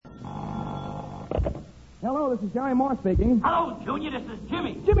Hello, this is Gary Moore speaking. Hello, Junior. This is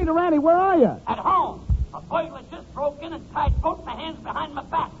Jimmy. Jimmy Durante, where are you? At home. A burglar just broke in and tied both my hands behind my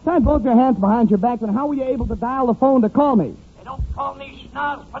back. Tied both your hands behind your back, then how were you able to dial the phone to call me? They don't call me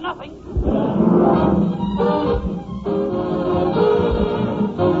Schnoz for nothing.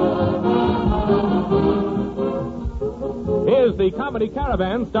 Here's the Comedy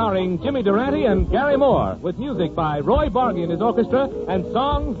Caravan starring Jimmy Durante and Gary Moore, with music by Roy Bargy and his orchestra and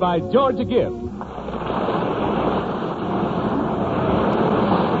songs by Georgia Gibb.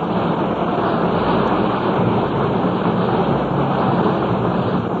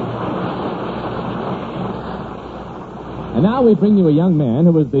 And now we bring you a young man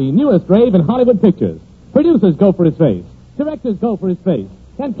who is the newest rave in Hollywood pictures. Producers go for his face. Directors go for his face.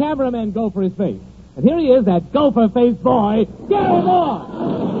 And cameramen go for his face. And here he is, that gopher-faced boy, Gary Moore.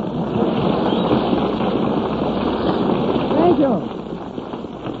 Thank you.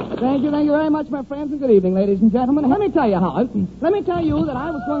 Thank you very much, my friends, and good evening, ladies and gentlemen. Let me tell you, Howard. Let me tell you that I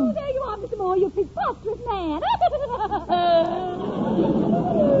was going... Oh, there you are, Mr. Moore, you preposterous man.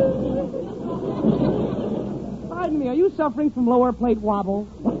 Pardon me, are you suffering from lower plate wobble?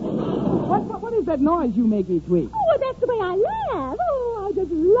 What is that noise you make each week? Oh, that's the way I laugh. Oh, I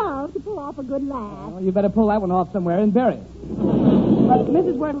just love to pull off a good laugh. Well, you better pull that one off somewhere and bury it. But,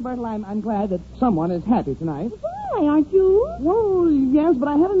 Mrs. Wurtelbertel, I'm glad that someone is happy tonight. Why, aren't you? Well, yes, but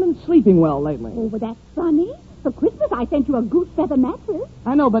I haven't been sleeping well lately. Oh, but that's funny. For Christmas, I sent you a goose feather mattress.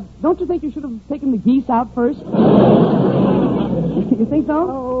 I know, but don't you think you should have taken the geese out first? You think so?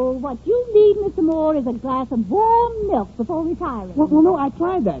 Oh, what you need, Mr. Moore, is a glass of warm milk before retiring. Well, no, I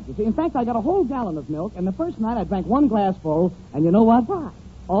tried that, you see. In fact, I got a whole gallon of milk, and the first night I drank one glassful, and you know what? What?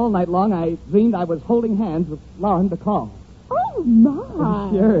 All night long I dreamed I was holding hands with Lauren Bacall. Oh,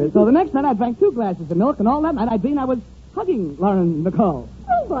 my. Sure. So the next night I drank 2 glasses of milk, and all that night I dreamed I was hugging Lauren Bacall.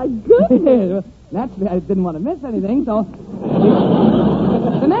 Oh, my goodness. Naturally, I didn't want to miss anything, so...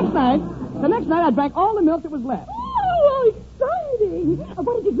 the next night I drank all the milk that was left. Oh, how exciting.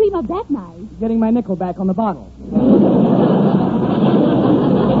 What did you dream of that night? Getting my nickel back on the bottle.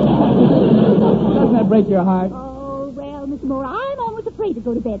 Doesn't that break your heart? Oh, well, Mr. Moore, I'm almost afraid to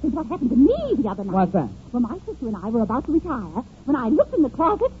go to bed since what happened to me the other night. What's that? Well, my sister and I were about to retire when I looked in the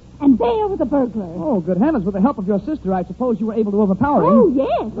closet, and there was a burglar. Oh, good heavens. With the help of your sister, I suppose you were able to overpower him. Oh,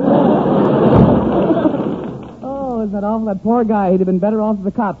 yes. Oh, isn't that awful? That poor guy. He'd have been better off if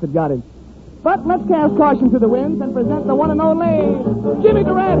the cops had got him. But let's cast caution to the winds and present the one and only Jimmy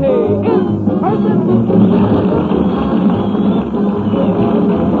Durante in person.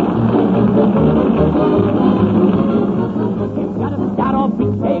 You've got to start off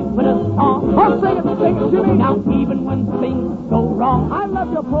each day with a song. Oh, sing it, Jimmy. Now, even when things go wrong, I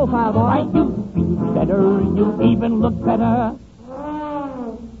love your profile, boy. right, you feel better, you even look better.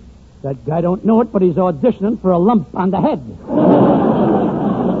 That guy don't know it, but he's auditioning for a lump on the head.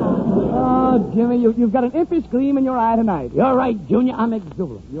 Oh, Jimmy, you've got an impish gleam in your eye tonight. You're right, Junior. I'm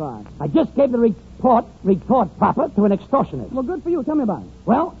exuberant. You are. I just gave the report proper to an extortionist. Well, good for you. Tell me about it.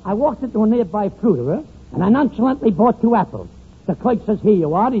 Well, I walked into a nearby fruiterer, and I nonchalantly bought 2 apples. The clerk says, here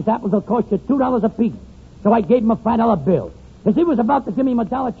you are. These apples will cost you $2 apiece. So I gave him a $5 bill. As he was about to give me my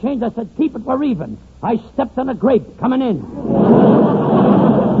dollar change, I said, keep it, we're even. I stepped on a grape coming in.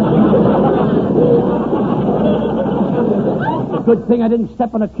 Good thing I didn't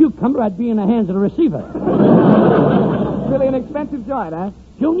step on a cucumber. I'd be in the hands of the receiver. Really an expensive joint, huh?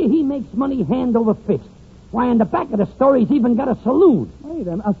 Junior, he makes money hand over fist. Why, in the back of the store, he's even got a saloon. Wait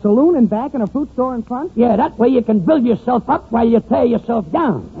a minute. A saloon in back and a fruit store in front? Yeah, that way you can build yourself up while you tear yourself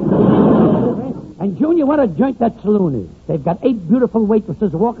down. And, Junior, what a joint that saloon is. They've got 8 beautiful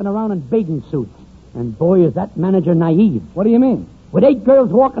waitresses walking around in bathing suits. And, boy, is that manager naive. What do you mean? With 8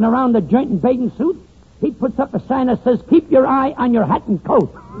 girls walking around the joint in bathing suits, he puts up a sign that says, keep your eye on your hat and coat.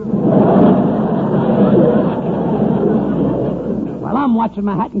 While I'm watching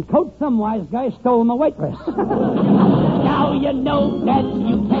my hat and coat, some wise guy stole my waitress. Now you know that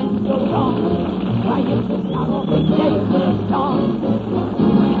you can't go wrong. Why you sit out all the day with a song.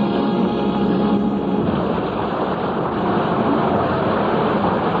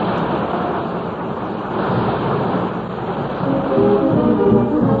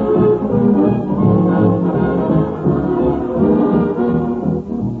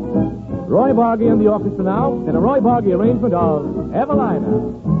 Roy Bargy and the orchestra now in a Roy Bargy arrangement of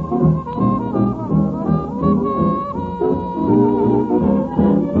Evelina.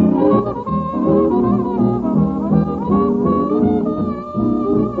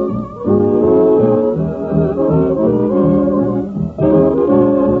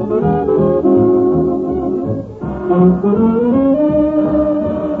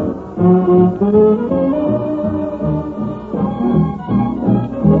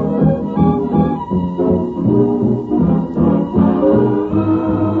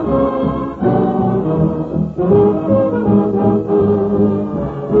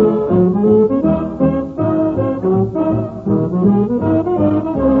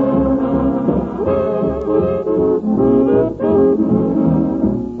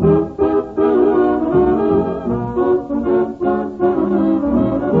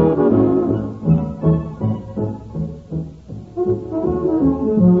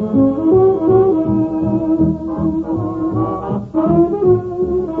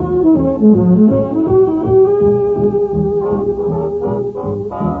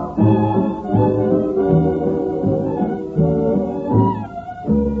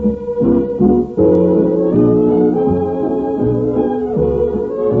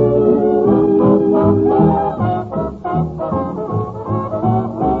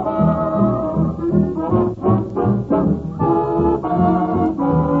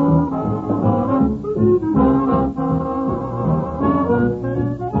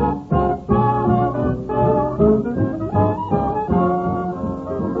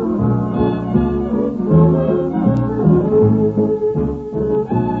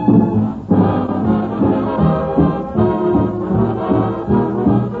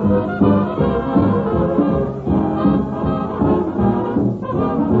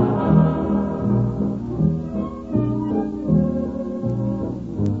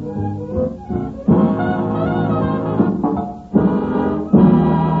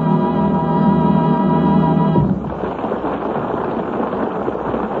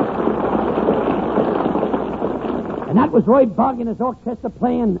 And that was Roy Bogg and his orchestra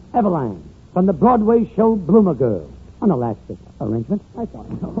playing Eveline from the Broadway show Bloomer Girl. On a last arrangement. I thought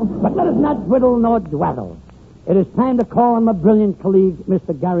so. But let us not dwiddle nor dwaddle. It is time to call on my brilliant colleague,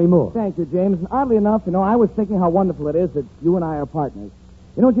 Mr. Gary Moore. Thank you, James. And oddly enough, I was thinking how wonderful it is that you and I are partners.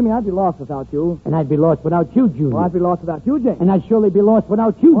 Jimmy, I'd be lost without you. And I'd be lost without you, Junior. Well, I'd be lost without you, James. And I'd surely be lost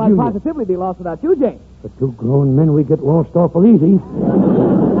without you, well, Junior. I'd positively be lost without you, James. For two grown men, we get lost awful easy.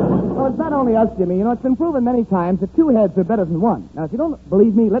 Well, it's not only us, Jimmy. It's been proven many times that two heads are better than one. Now, if you don't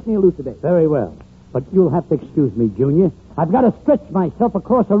believe me, let me elucidate. Very well. But you'll have to excuse me, Junior. I've got to stretch myself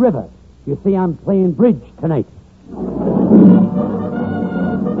across a river. You see, I'm playing bridge tonight.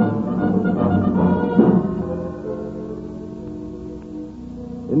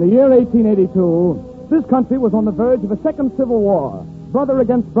 In the year 1882, this country was on the verge of a second civil war. Brother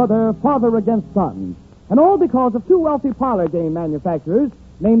against brother, father against son. And all because of two wealthy parlor game manufacturers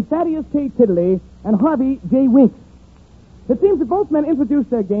named Thaddeus K. Tiddley and Harvey J. Winks. It seems that both men introduced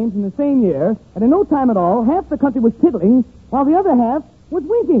their games in the same year, and in no time at all, half the country was tiddling, while the other half was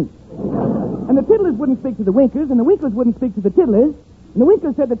winking. And the tiddlers wouldn't speak to the winkers, and the winkers wouldn't speak to the tiddlers, and the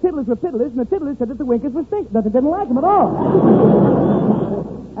winkers said the tiddlers were piddlers, and the tiddlers said that the winkers were that they didn't like them at all.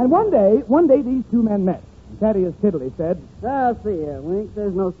 And one day, these two men met. And Thaddeus Tiddley said, "Now, see here, Wink,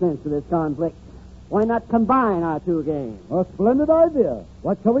 there's no sense to this conflict. Why not combine our two games? "A splendid idea.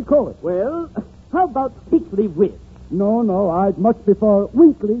 What shall we call it?" Well, how about Peakley Whiz? No, I'd much prefer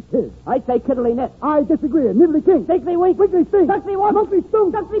Winkley Tidd. I say Tiddly Net. I disagree. Niddly King. Tiddly Wink. Winkley Stink. Duxley What? Monkey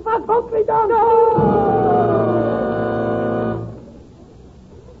Stoom. Duxley Fox. Monkey Down. No!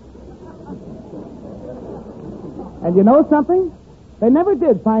 And you know something? They never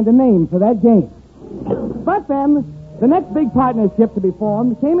did find a name for that game. But then, the next big partnership to be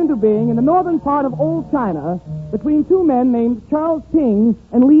formed came into being in the northern part of old China between two men named Charles Ping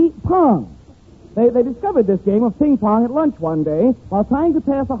and Li Pong. They discovered this game of ping pong at lunch one day while trying to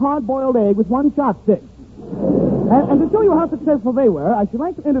pass a hard-boiled egg with one chopstick. And to show you how successful they were, I should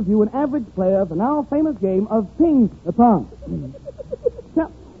like to interview an average player of the now famous game of ping pong.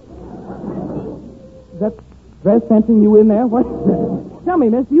 That's dress fencing you in there? What? Tell me,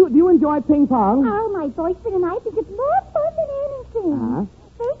 miss, do you enjoy ping pong? Oh, my boyfriend and I think it's more fun than anything. Uh-huh.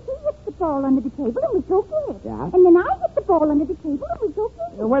 First, he hits the ball under the table and we go get it. Yeah. And then I hit the ball under the table and we go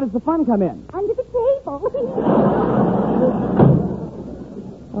get it. Where does the fun come in? Under the table.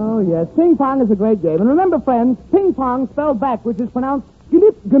 Oh, yes. Ping pong is a great game. And remember, friends, ping pong spelled backwards is pronounced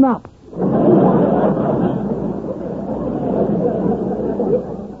gnip gnup.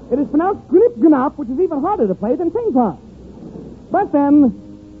 It is pronounced gnip gnup, which is even harder to play than ping pong. But then,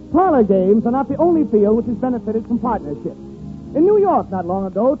 parlor games are not the only field which has benefited from partnership. In New York, not long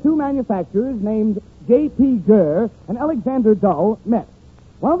ago, two manufacturers named J.P. Gurr and Alexander Dull met.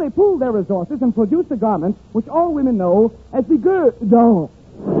 Well, they pooled their resources and produced a garment which all women know as the Gurr-Doll.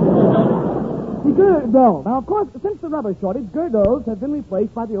 The Gurr-Doll. Now, of course, since the rubber shortage, Gurr-Dolls have been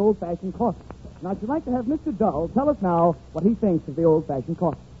replaced by the old-fashioned corset. Now, I should like to have Mr. Dull tell us now what he thinks of the old-fashioned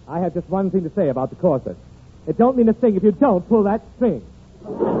corset. I have just one thing to say about the corset. It don't mean a thing if you don't pull that string.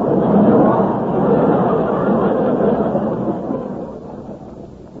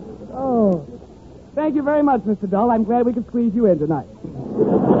 Oh, thank you very much, Mr. Dull. I'm glad we could squeeze you in tonight.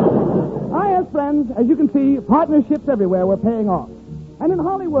 Yes, friends, as you can see, partnerships everywhere were paying off. And in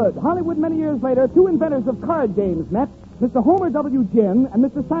Hollywood many years later, two inventors of card games met, Mr. Homer W. Ginn and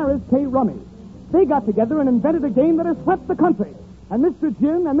Mr. Cyrus K. Rummy. They got together and invented a game that has swept the country. And Mr.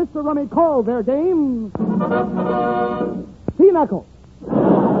 Ginn and Mr. Rummy called their game Pinochle.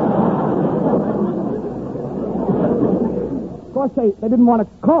 Of course, they didn't want to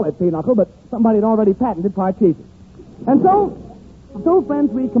call it Pinochle, but somebody had already patented Parcheesi. And so, So,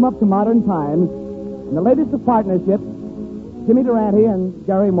 friends, we come up to modern times, and the latest of partnerships, Jimmy Durante and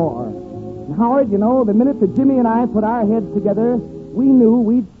Jerry Moore. And Howard, you know, the minute that Jimmy and I put our heads together, we knew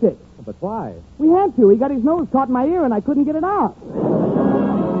we'd stick. But why? We had to. He got his nose caught in my ear, and I couldn't get it out.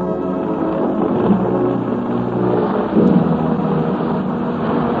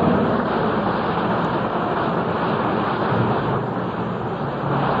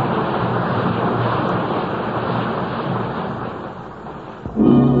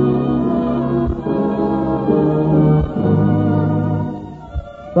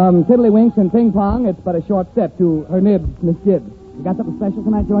 From Tiddlywinks and Ping Pong, it's but a short step to her nibs, Miss Gibbs. You got something special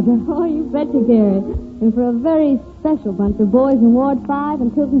tonight, Georgia? Oh, you betcha, Gary. And for a very special bunch of boys in Ward 5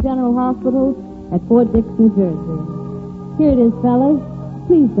 and Tilton General Hospital at Fort Dix, New Jersey. Here it is, fellas.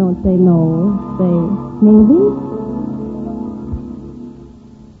 Please don't say no. Say maybe.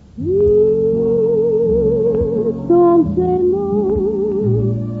 Please don't say no.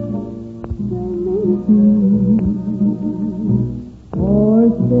 Say maybe. Or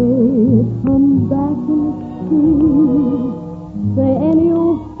say come back in the street. Say any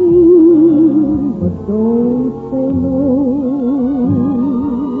old thing, but don't say no.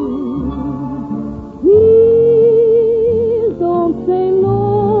 Please don't say no.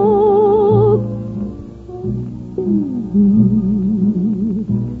 Baby,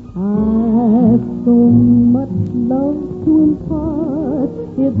 I've so much love to impart.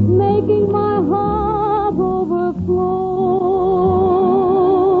 It's making my heart overflow.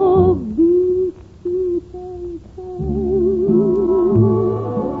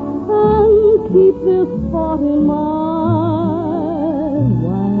 Keep this thought in mind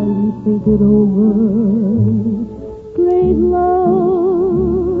while you think it over. Great love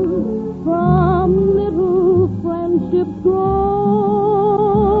from little friendships grow.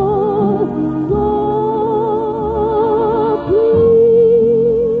 So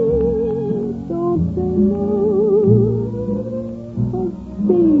please don't say no, 'cause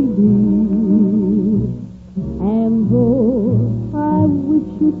baby, and though I wish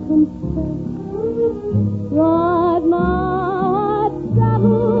you'd confess, right now I'd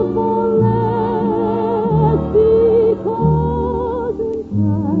settle for less, because in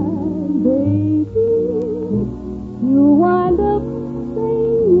time, baby, you wind up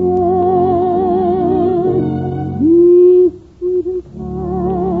saying yes. Be sweet and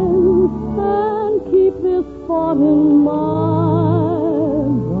kind and keep this thought in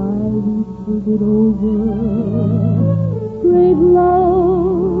mind while we think it over. Great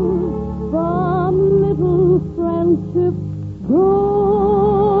love from little friendship grows.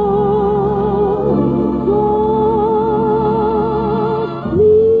 So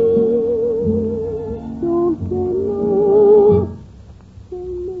please don't say no, say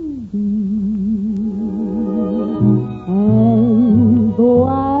maybe. And though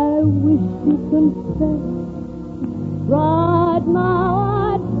I wish to confess, right now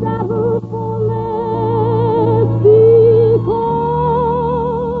I'd settle for less, because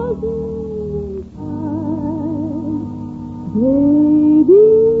baby,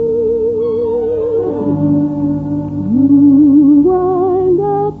 you wind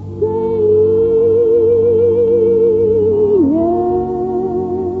up saying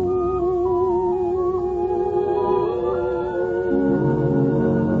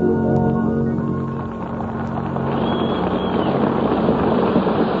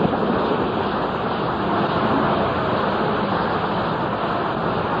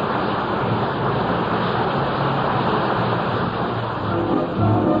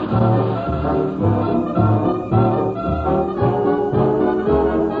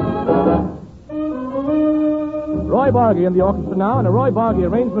Roy Bargy in the orchestra now, and a Roy Bargy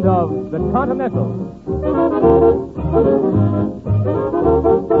arrangement of The Continental.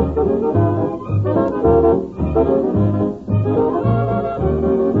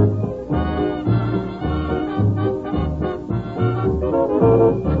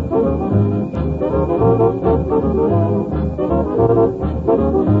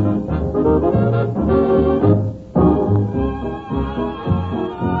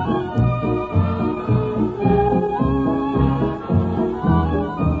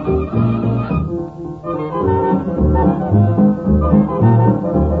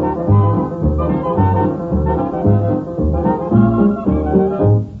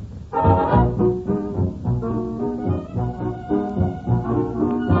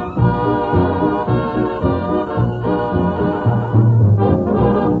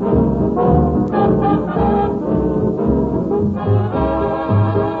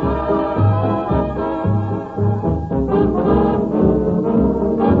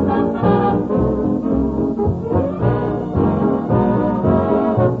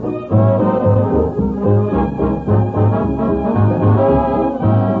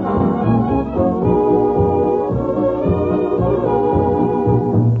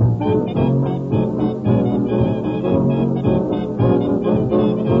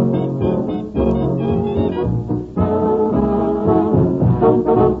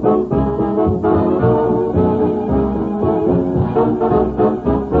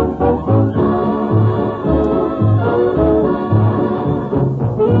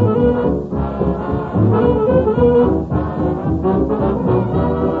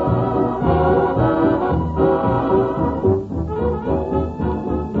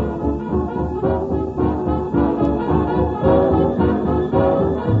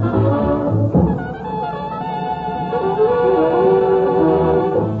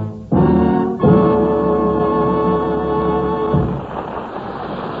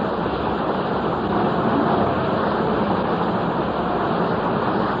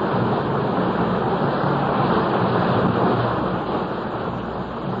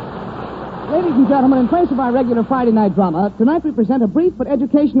 gentlemen, in place of our regular Friday night drama, tonight we present a brief but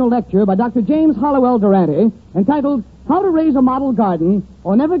educational lecture by Dr. James Hollowell Durante entitled How to Raise a Model Garden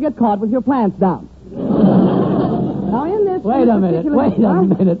or Never Get Caught with Your Plants Down. Now, in this... Wait a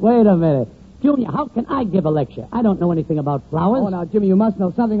minute. Junior, how can I give a lecture? I don't know anything about flowers. Oh, now, Jimmy, you must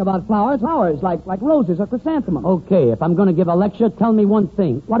know something about flowers. Flowers, like roses or chrysanthemums. Okay, if I'm going to give a lecture, tell me one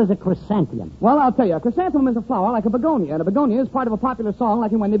thing. What is a chrysanthemum? Well, I'll tell you. A chrysanthemum is a flower like a begonia, and a begonia is part of a popular song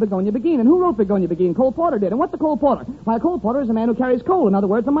like in When the Begonia Begin. And who wrote Begonia Begin? Cole Porter did. And what's a Cole Porter? Why, a Cole Porter is a man who carries coal. In other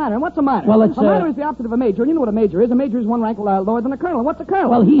words, a miner. And what's a miner? Well, it's a miner is the opposite of a major. And you know what a major is. A major is one rank lower than a colonel. And what's a colonel?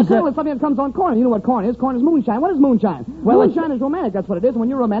 Well, a colonel is something that comes on corn. You know what corn is? Corn is moonshine. What is moonshine? Well, moonshine is romantic. That's what it is. When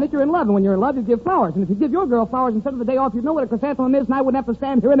you're romantic, you're in love. And when you're in love, you give flowers. And if you give your girl flowers instead of the day off, you'd know what a chrysanthemum is, and I wouldn't have to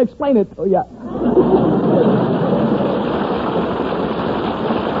stand here and explain it to you.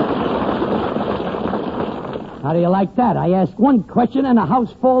 How do you like that? I ask one question and the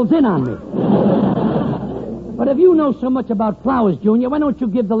house falls in on me. But if you know so much about flowers, Junior, why don't you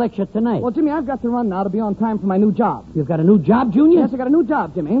give the lecture tonight? Well, Jimmy, I've got to run now to be on time for my new job. You've got a new job, Junior? Yes, I got a new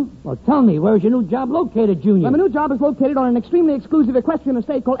job, Jimmy. Well, tell me, where's your new job located, Junior? Well, my new job is located on an extremely exclusive equestrian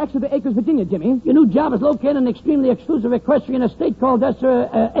estate called Exeter Acres, Virginia, Jimmy. Your new job is located in an extremely exclusive equestrian estate called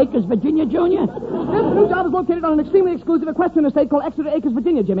Exeter Acres, Virginia, Junior? Yes, the new job is located on an extremely exclusive equestrian estate called Exeter Acres,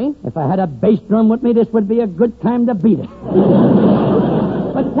 Virginia, Jimmy. If I had a bass drum with me, this would be a good time to beat it.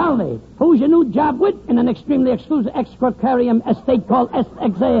 But tell me, who's your new job with in an extremely exclusive excrocarium estate called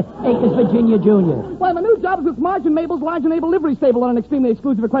Exeter Acres, Virginia, Junior? Well, my new job is with Marge and Mabel's Large and Able Livery Stable on an extremely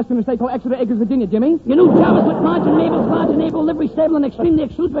exclusive equestrian estate called Exeter Acres, Virginia, Jimmy. Your new job is with Marge and Mabel's Large and Able Livery Stable on an extremely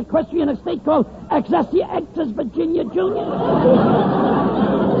exclusive equestrian estate called Exeter Acres, Virginia, Junior?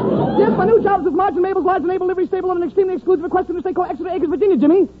 Yes, my new job is with Marge and Mabel's Large and Able Livery Stable on an extremely exclusive equestrian estate called Exeter Acres, Virginia,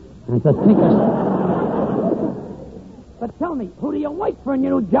 Jimmy. And to think But tell me, who do you wait for in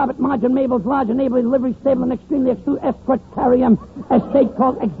your new job at Marge and Mabel's Large and Able Livery Stable and extremely exclusive escrotarium estate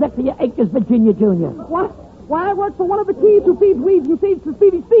called Executive Acres, Virginia, Junior? What? Why, I work for one of the keys who feeds weeds and seeds to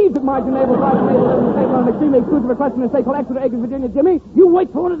speedy seeds at Marge and Mabel's Large and Able Livery Stable on an extremely exclusive equestrian estate called Exeter Acres, Virginia, Jimmy. You wait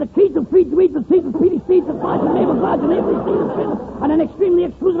for one of the keys who feeds weeds and seeds to speedy seeds at Marge and Mabel's Large and Able Livery Stable on an extremely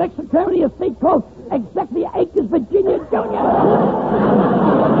exclusive extraterritorial estate called Executive Acres, Virginia, Junior?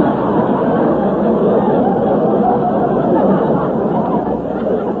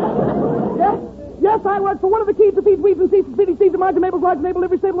 Yes, I work for one of the keys to feed weeds and seeds to speedy seeds at Marge and Mabel's Large and Able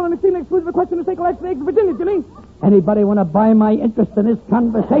Livery Stable on an extremely exclusive equestrian estate called Exeter Acres, Virginia, Jimmy. Anybody want to buy my interest in this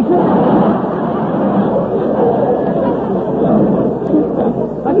conversation?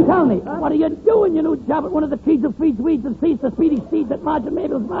 But tell me, what are you doing, your new job at one of the keys who feeds weeds and seeds to speedy seeds at Marge and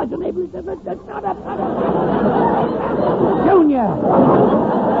Mabel's Large and Able Livery Stable? Junior!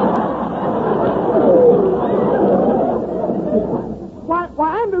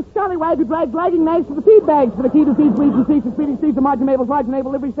 Why, I'm the scallywag who drags lagging nags for the feed bags for the key to feed weeds and seeds to speedy seeds at Marge and Mabel's Large and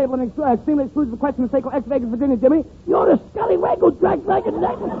Able Livery Stable and extremely exclusive equestrian estate called Exeter Acres, Virginia, Jimmy. You're the scallywag who drags lagging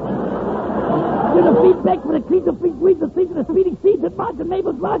nags. You're the feed bag for the key to feed weeds and seeds to speedy seeds at Marge and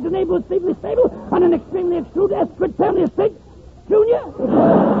Mabel's Large and Able Livery Stable on an extremely exclusive escrotarium estate, Junior?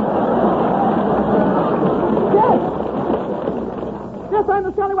 Yes, I'm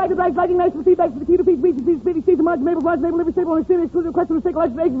the scallywag who drags lagging nags for the feed bags for the key to feed weeds and seeds to speedy seeds at Marge and Mabel's Large and Able Livery Stable on an extremely exclusive equestrian estate called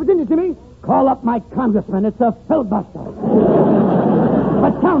Exeter Acres, Virginia, Jimmy. Call up my congressman. It's a filibuster.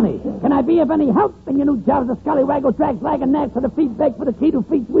 But tell me, can I be of any help in your new job as a scallywag who drags lagging nags for the feed bag for the key to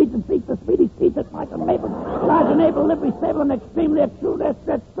feed weeds and seeds to speedy seeds at Marge and Mabel's Large and Able Livery Stable on an extremely exclusive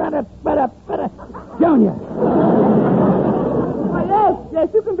Junior? Yes,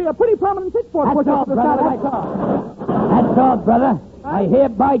 you can be a pretty prominent pitchfork. That's all, brother. That's all, brother. I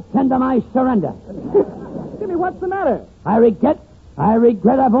hereby tender my surrender. Jimmy, what's the matter? I regret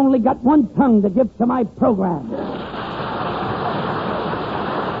I've only got one tongue to give to my program.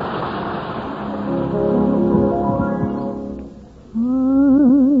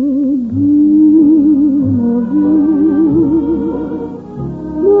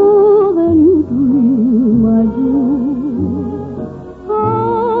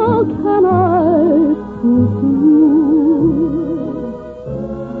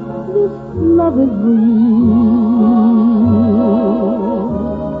 Love is real.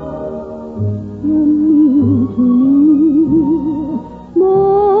 You mean to me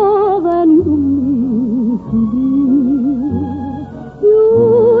more than you mean to me. You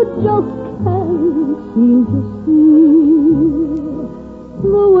just can't seem to see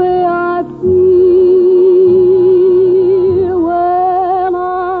the way I feel when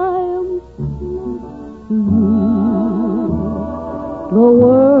I'm close to you. The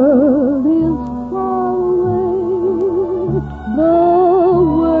world is far away, the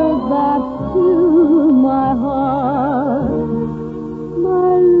words that fill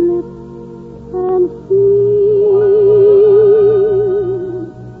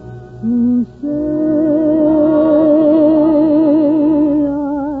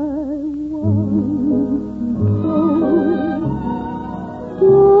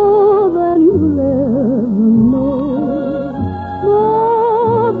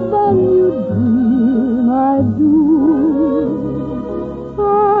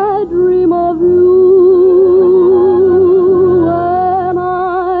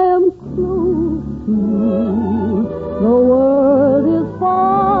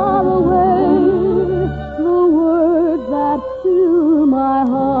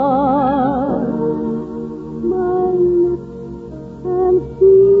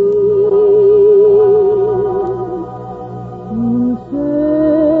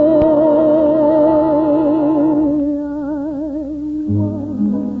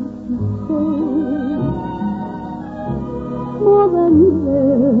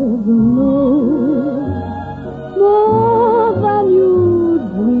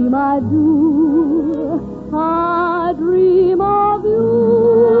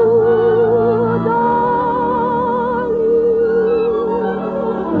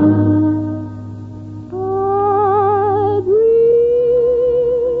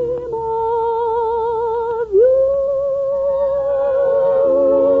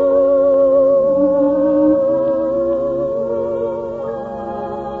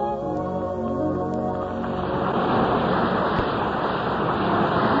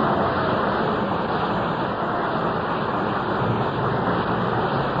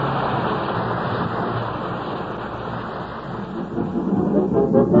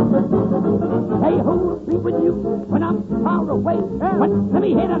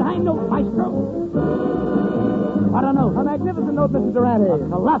hear that high note, Maestro? I don't know. A magnificent note, Mr. Durante. A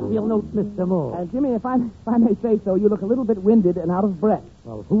colossal note, Mr. Moore. And, Jimmy, if I may say so, you look a little bit winded and out of breath.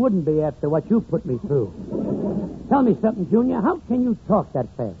 Well, who wouldn't be after what you put me through? Tell me something, Junior. How can you talk that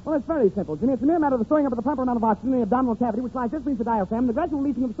fast? Well, it's very simple, Jimmy. It's a mere matter of the throwing up of the proper amount of oxygen in the abdominal cavity, which lies just beneath the diaphragm, and the gradual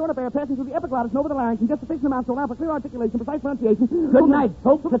releasing of short of air passing through the epiglottis and over the larynx in just sufficient amounts to allow for clear articulation, precise pronunciation. Good night,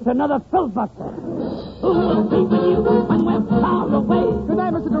 folks. It's another filibuster. Who will be with you when we're far away? Good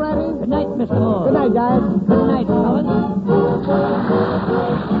night, Mr. Durante. Good night, Mr. Moore. Good night, guys. Good night, fellas.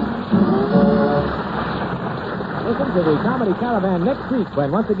 Listen to the Comedy Caravan next week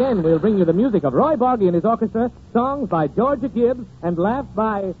when once again we'll bring you the music of Roy Bargy and his orchestra, songs by Georgia Gibbs, and laughs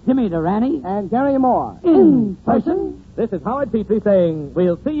by Jimmy Durante. And Gary Moore. In person. This is Howard Petrie saying,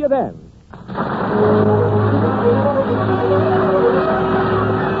 we'll see you then.